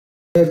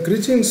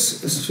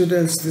Greetings,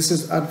 students. This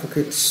is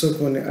Advocate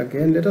Sokone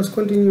again. Let us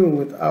continue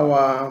with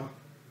our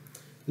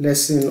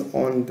lesson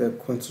on the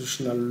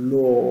constitutional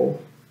law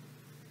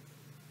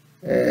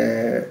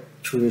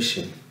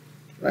tuition.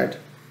 Right.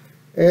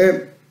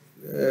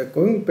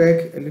 Going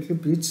back a little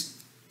bit,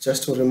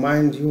 just to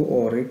remind you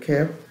or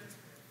recap,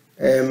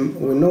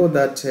 we know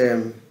that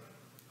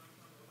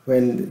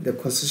when the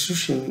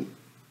Constitution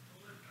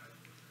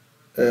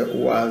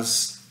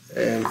was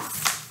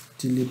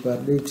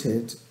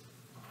deliberated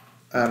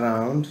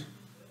around,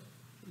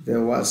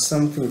 there was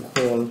something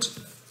called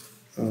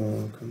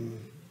on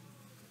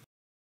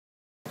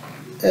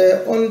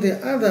the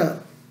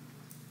other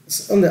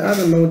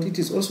note, it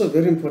is also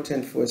very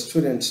important for a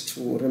student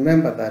to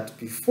remember that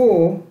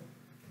before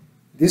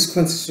this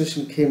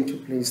constitution came to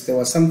place, there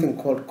was something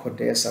called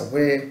CODESA,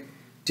 where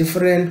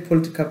different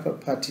political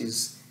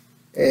parties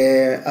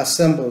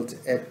assembled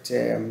at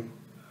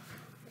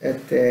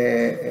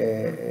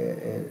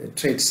the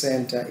trade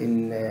center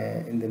in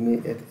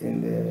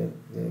the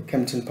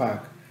Kempton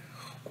Park,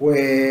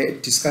 where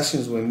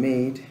discussions were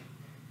made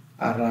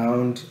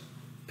around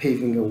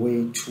paving a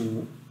way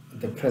to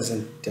the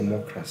present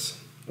democracy.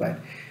 Right.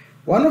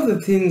 One of the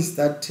things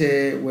that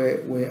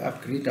were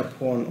agreed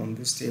upon on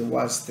this day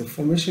was the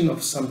formation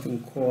of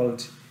something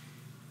called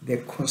the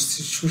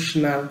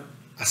Constitutional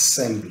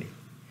Assembly.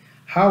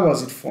 How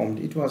was it formed?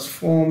 It was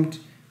formed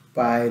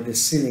by the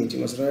Senate.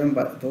 You must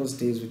remember, those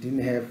days we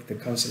didn't have the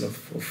Council of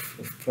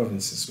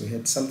Provinces. We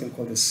had something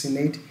called the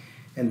Senate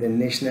and the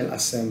National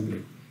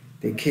Assembly.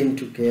 They came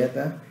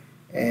together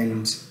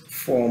and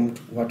formed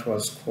what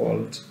was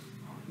called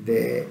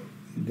the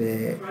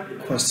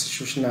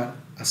Constitutional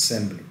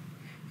Assembly.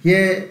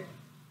 Here,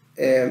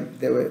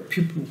 there were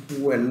people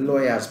who were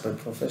lawyers by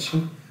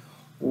profession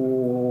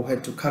who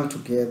had to come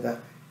together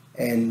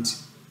and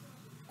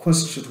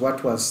constitute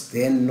what was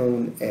then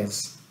known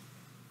as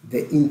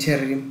the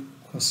interim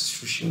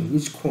constitution,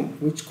 which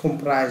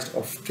comprised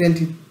of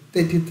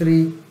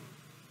 33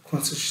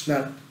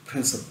 constitutional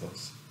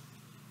principles.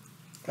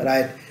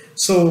 Right.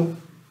 So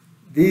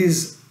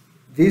this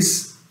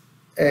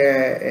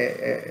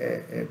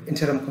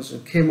interim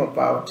constitution came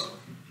about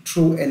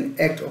through an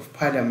act of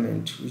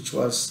parliament, which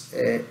was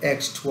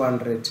Act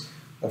 200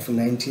 of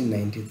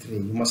 1993.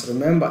 You must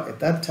remember, at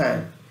that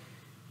time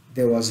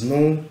there was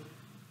no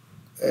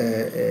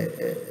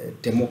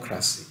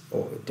democracy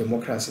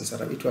in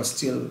South Africa. It was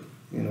still,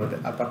 the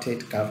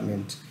apartheid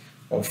government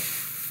of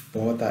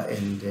Botha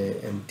and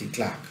de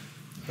Klerk.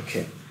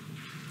 Okay.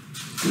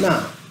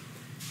 Now,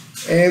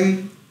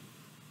 then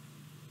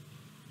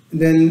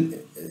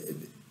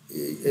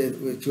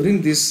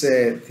during these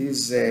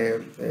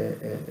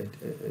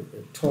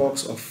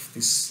talks of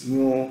this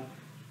new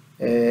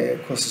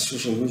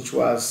constitution, which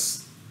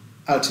was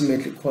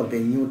ultimately called the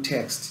new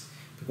text,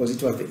 because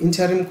it was the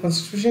interim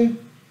constitution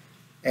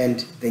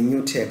and the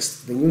new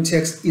text. The new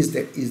text is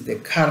the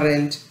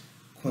current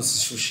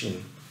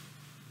constitution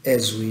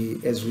as we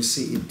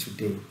see it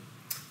today.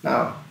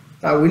 Now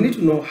we need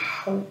to know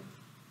how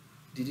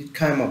did it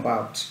come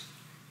about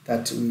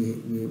that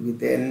we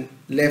then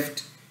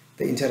left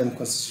the interim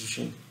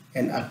constitution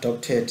and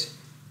adopted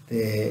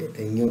the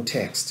new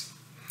text.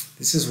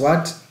 This is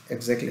what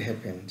exactly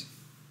happened.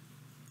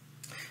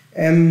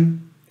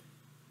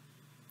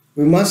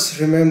 We must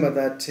remember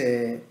that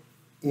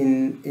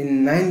in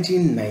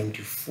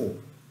 1994,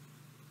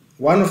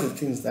 one of the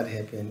things that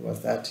happened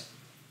was that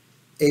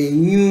a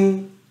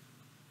new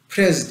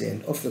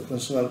president of the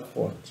Constitutional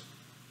Court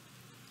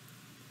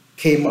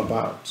came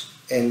about,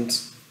 and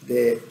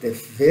the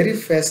very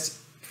first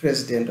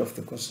president of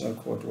the Constitutional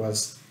Court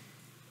was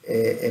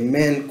a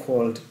man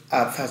called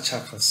Arthur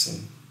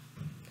Chaskalson,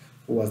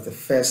 who was the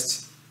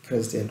first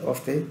president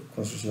of the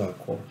Constitutional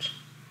Court.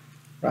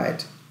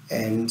 Right.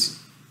 And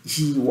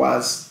he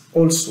was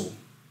also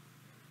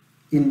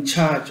in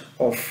charge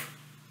of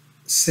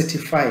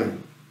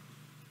certifying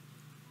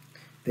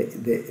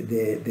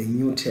the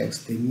new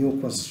text, the new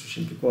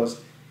constitution,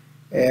 because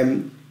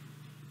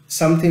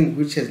something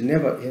which had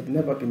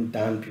never been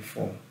done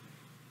before.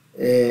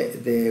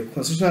 The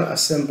Constitutional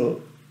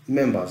Assembly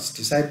members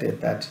decided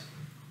that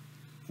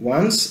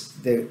once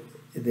the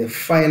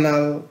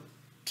final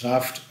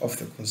draft of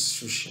the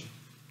constitution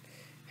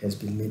has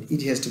been made,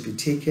 it has to be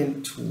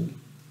taken to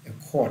a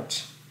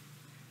court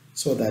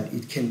so that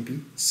it can be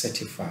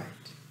certified.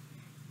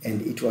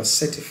 And it was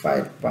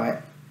certified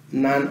by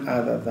none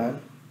other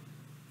than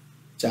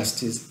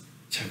Justice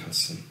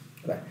Chaskalson.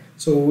 Right.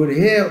 So we'll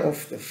hear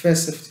of the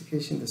first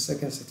certification, the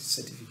second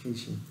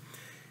certification.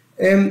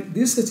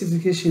 These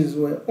certifications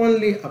were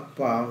only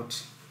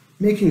about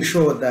making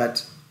sure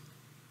that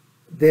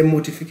the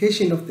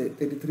modification of the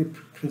 33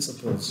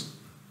 principles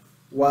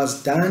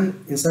was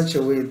done in such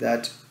a way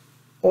that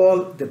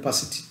all the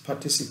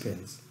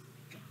participants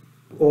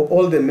or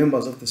all the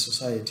members of the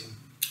society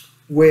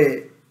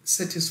were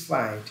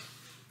satisfied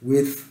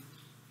with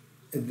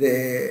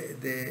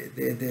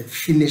the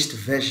finished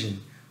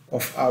version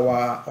of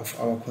our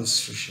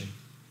constitution.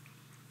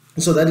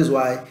 So that is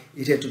why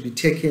it had to be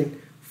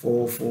taken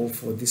for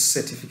this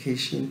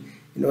certification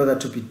in order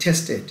to be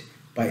tested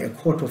by a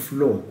court of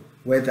law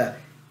whether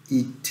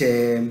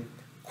it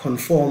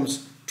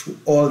conforms to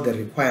all the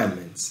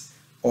requirements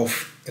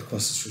of a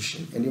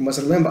constitution. And you must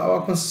remember,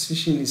 our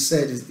constitution is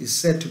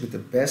said to be the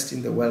best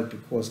in the world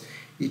because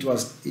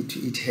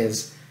it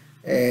has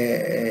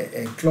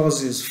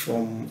clauses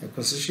from a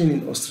constitution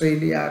in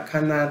Australia,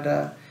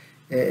 Canada,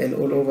 and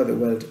all over the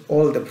world.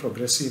 All the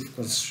progressive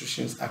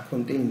constitutions are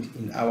contained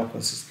in our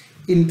constitution,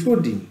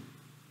 including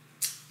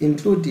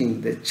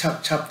the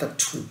chapter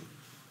 2.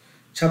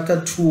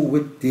 Chapter 2,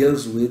 which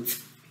deals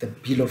with the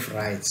Bill of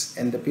Rights.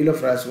 And the Bill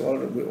of Rights, we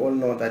all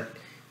know that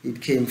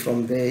it came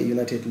from the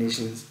United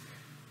Nations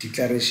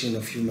Declaration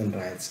of Human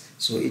Rights.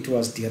 So it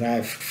was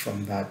derived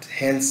from that.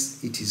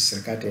 Hence, it is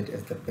regarded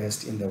as the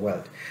best in the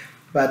world.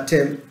 But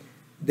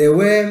there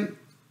were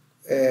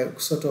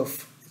sort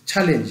of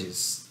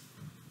challenges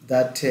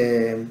that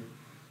the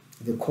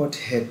court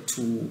had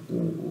to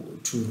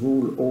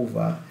rule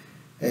over.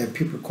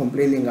 People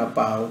complaining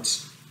about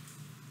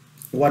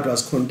what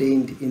was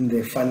contained in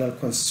the final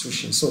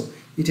constitution. So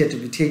it had to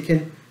be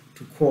taken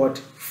to court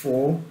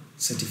for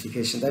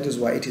certification. That is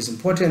why it is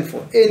important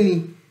for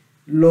any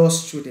law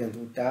student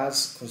who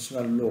does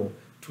constitutional law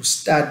to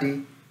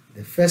study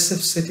the first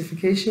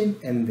certification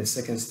and the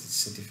second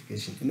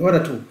certification in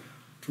order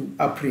to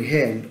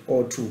apprehend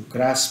or to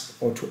grasp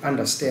or to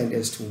understand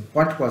as to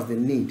what was the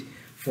need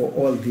for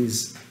all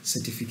these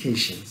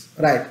certifications.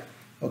 Right?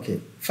 Okay.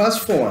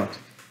 Fast forward.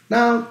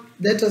 Now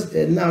let us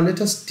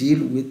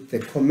deal with the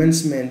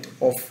commencement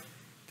of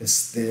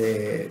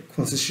the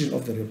Constitution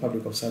of the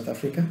Republic of South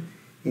Africa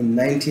in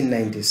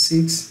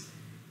 1996,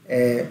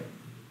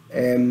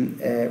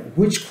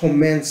 which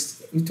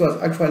commenced. It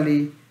was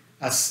actually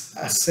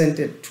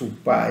assented to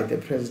by the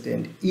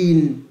president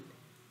in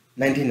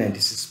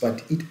 1996,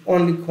 but it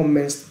only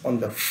commenced on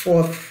the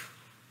 4th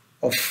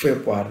of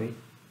February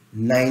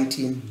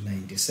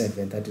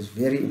 1997. That is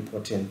very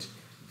important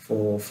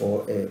for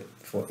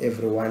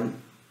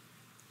everyone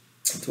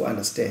to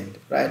understand,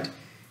 right?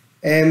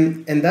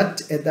 And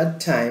that at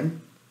that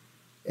time,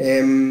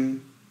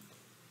 when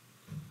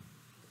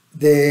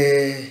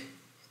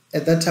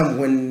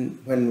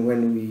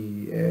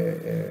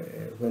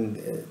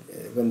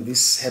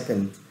this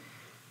happened,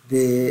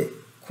 the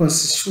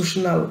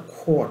Constitutional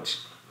Court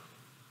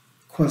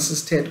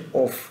consisted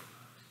of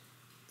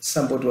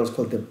somebody who was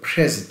called the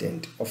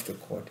president of the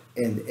court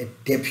and a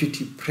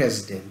deputy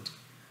president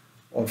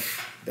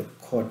of the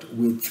court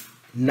with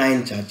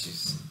 9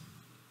 judges.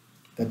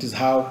 That is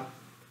how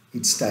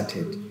it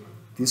started.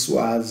 This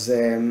was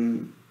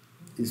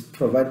is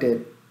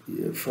provided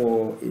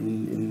for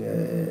in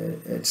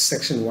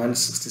section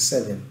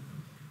 167,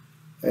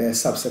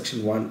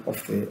 subsection 1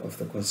 of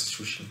the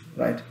Constitution,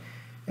 right?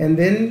 And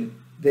then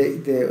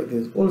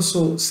there's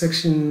also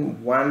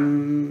section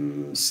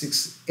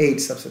 168,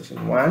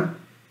 subsection 1,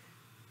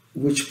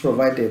 which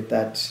provided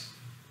that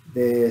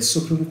the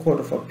Supreme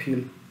Court of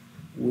Appeal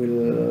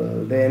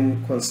will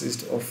then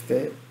consist of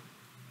the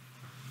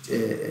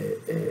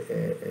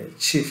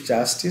Chief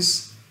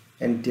Justice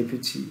and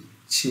Deputy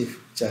Chief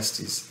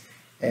Justice,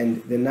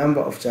 and the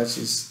number of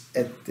judges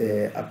at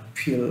the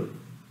appeal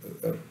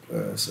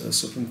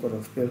Supreme Court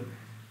of Appeal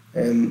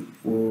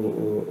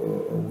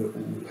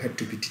had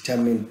to be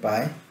determined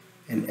by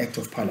an Act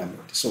of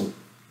Parliament. So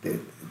it's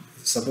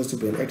supposed to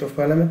be an Act of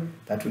Parliament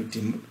that will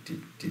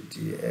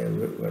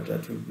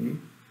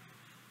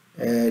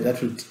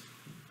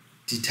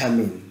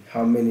determine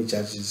how many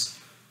judges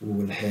we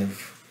will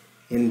have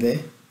in the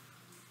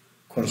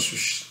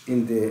Constitution,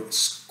 in the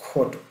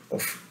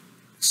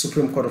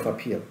Supreme Court of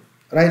Appeal,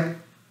 right?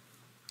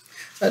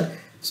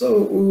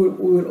 So we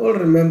will all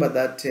remember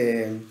that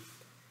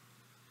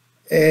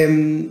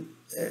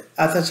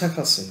Arthur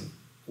Chaskalson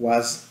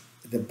was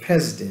the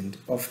president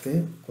of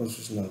the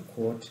Constitutional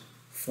Court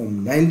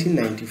from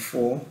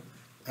 1994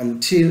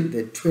 until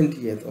the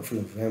 20th of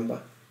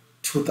November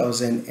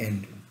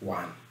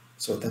 2001.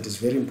 So that is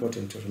very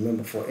important to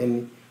remember for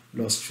any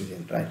law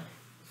student, right?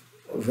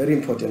 Very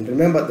important.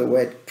 Remember the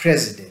word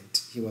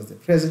president. He was the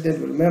president.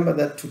 Remember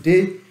that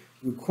today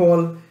we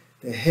call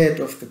the head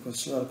of the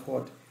Constitutional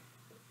Court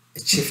a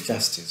Chief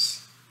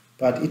Justice.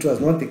 But it was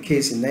not the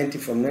case from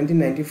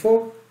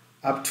 1994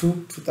 up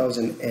to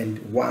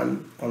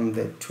 2001 on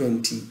the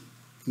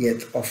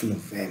 20th of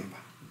November.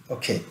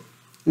 Okay.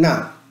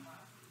 Now,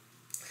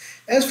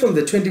 as from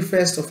the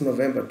 21st of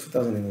November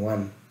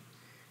 2001,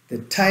 the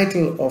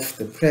title of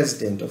the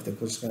president of the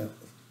Constitutional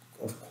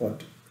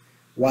Court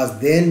was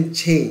then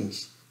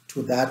changed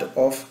to that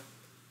of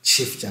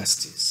Chief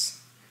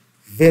Justice.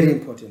 Very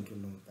important to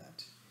know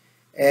that.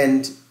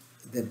 And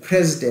the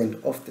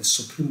president of the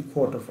Supreme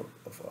Court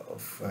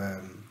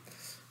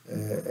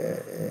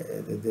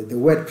the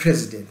word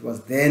president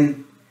was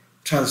then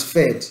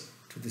transferred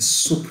to the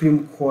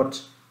Supreme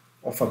Court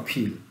of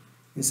Appeal.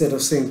 Instead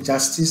of saying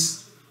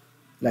justice,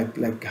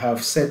 like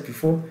I've said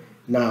before,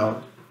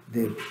 now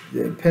the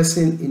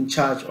person in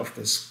charge of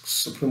the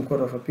Supreme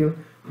Court of Appeal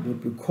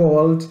would be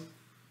called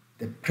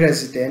the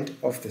president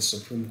of the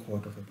Supreme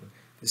Court of Appeal.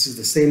 This is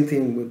the same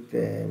thing with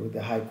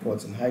the high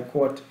courts. In high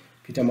court,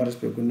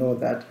 Pietermaritzburg, we know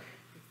that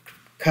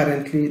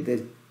currently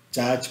the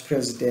judge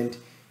president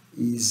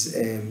is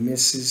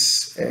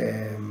Mrs.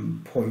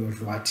 Poyo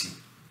Dlwati,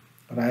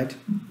 right?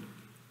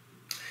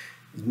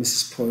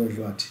 Mrs. Poyo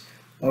Dlwati.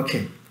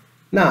 Okay,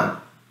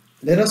 now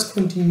let us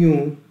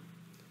continue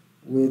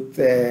with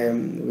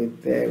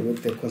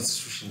the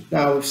Constitution.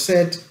 Now, we've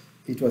said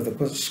it was the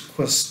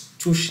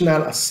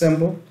Constitutional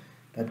Assembly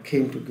that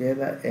came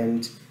together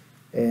and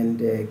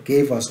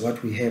gave us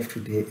what we have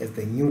today as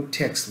the new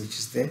text,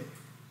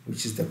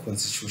 which is the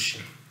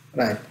Constitution,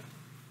 right?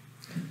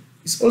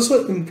 It's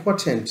also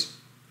important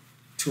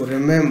to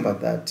remember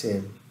that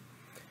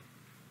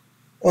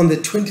on the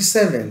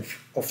 27th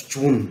of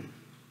June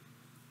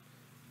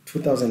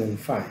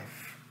 2005,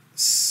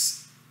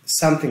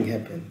 something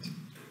happened,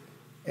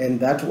 and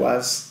that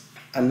was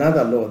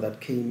another law that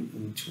came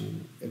into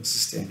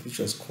existence, which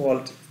was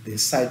called the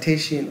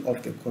Citation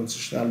of the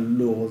Constitutional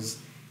Laws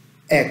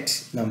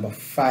Act number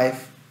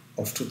 5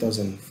 of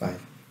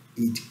 2005.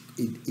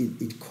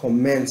 It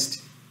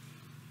commenced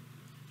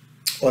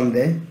on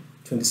the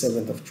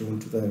 27th of June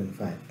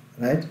 2005,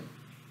 right?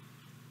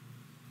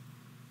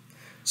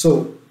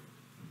 So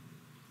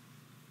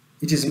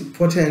it is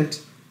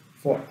important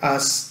for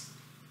us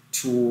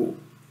to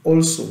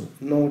also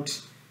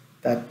note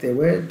that there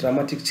were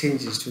dramatic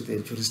changes to the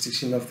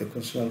jurisdiction of the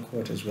Constitutional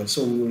Court as well.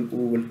 So we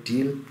will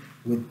deal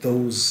with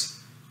those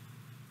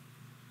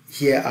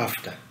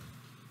hereafter,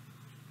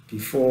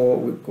 before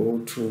we go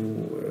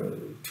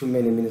to too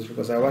many minutes,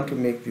 because I want to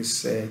make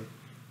this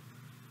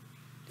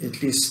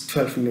at least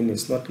 12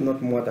 minutes, not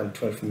more than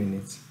 12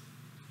 minutes.